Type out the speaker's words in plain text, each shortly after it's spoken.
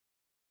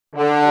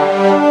I'm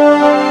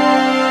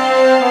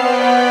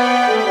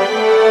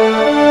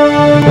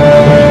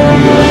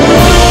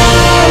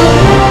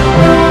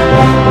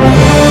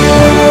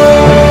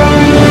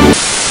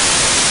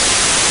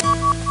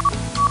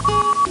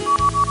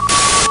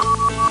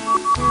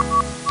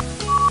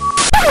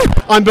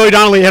Billy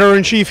Donnelly,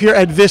 editor-in-chief here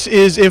at This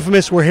Is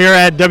Infamous. We're here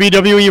at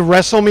WWE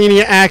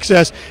WrestleMania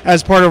Axxess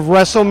as part of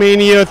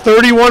WrestleMania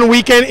 31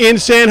 weekend in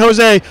San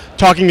Jose,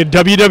 talking to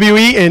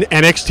WWE and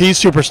NXT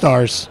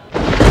superstars.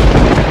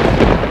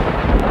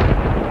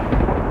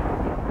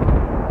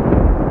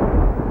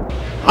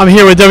 I'm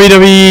here with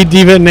WWE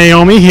Diva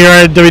Naomi here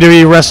at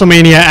WWE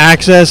WrestleMania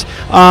Axxess.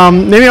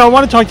 Naomi, I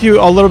want to talk to you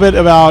a little bit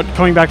about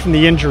coming back from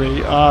the injury,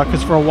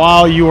 because for a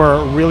while you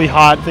were really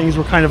hot, things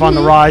were kind of on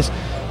the rise.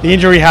 The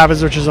injury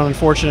happens, which is an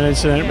unfortunate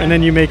incident, and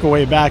then you make a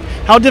way back.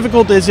 How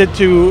difficult is it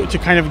to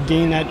kind of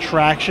gain that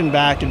traction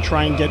back and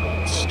try and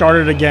get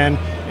started again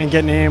and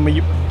get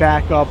Naomi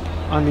back up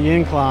on the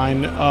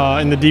incline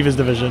in the Divas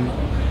division?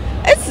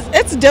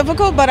 It's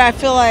difficult, but I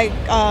feel like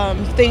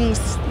things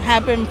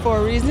happen for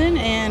a reason,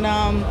 and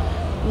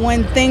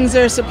when things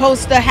are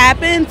supposed to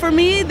happen for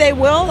me, they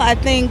will. I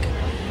think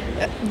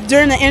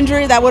during the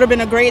injury, that would have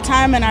been a great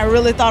time, and I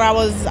really thought I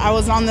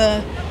was on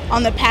the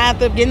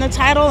path of getting the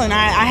title, and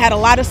I had a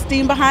lot of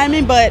steam behind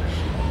me, but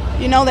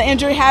you know, the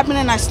injury happened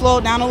and I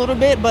slowed down a little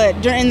bit.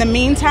 But in the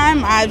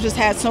meantime, I've just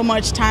had so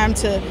much time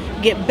to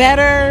get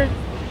better,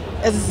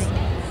 as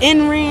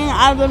in ring,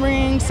 out of the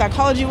ring,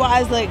 psychology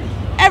wise, like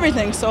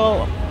everything.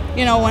 So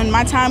you know, when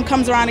my time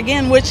comes around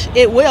again, which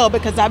it will,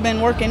 because I've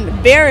been working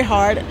very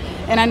hard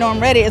and I know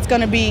I'm ready, it's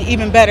going to be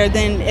even better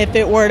than if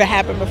it were to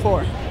happen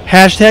before.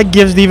 Hashtag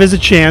gives Divas a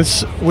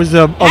chance was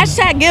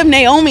hashtag give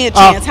Naomi a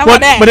chance. How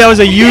about that? But that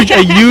was a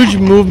huge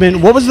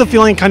movement. What was the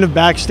feeling kind of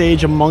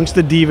backstage amongst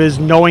the Divas,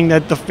 knowing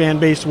that the fan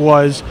base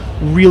was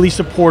really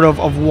supportive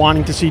of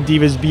wanting to see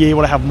Divas be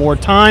able to have more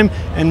time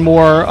and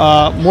more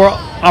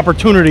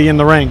opportunity in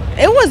the ring?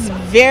 It was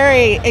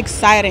very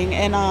exciting,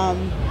 and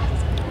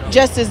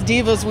just as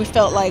Divas, we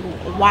felt like,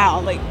 wow,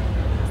 like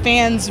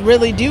fans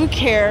really do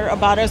care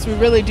about us. We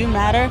really do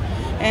matter,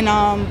 and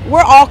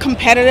we're all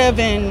competitive,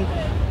 and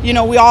you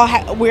know,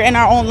 we're in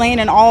our own lane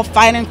and all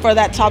fighting for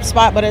that top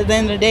spot. But at the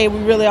end of the day,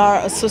 we really are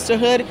a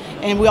sisterhood,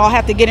 and we all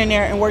have to get in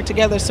there and work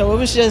together. So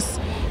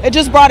it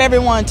just brought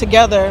everyone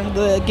together,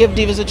 the Give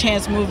Divas a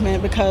Chance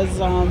movement, because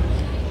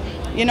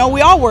you know,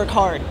 we all work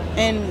hard,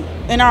 and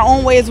in our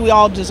own ways, we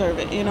all deserve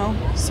it. You know,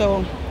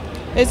 so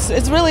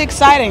it's really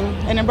exciting,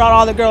 and it brought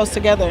all the girls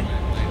together.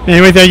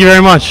 Anyway, thank you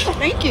very much.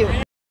 Thank you.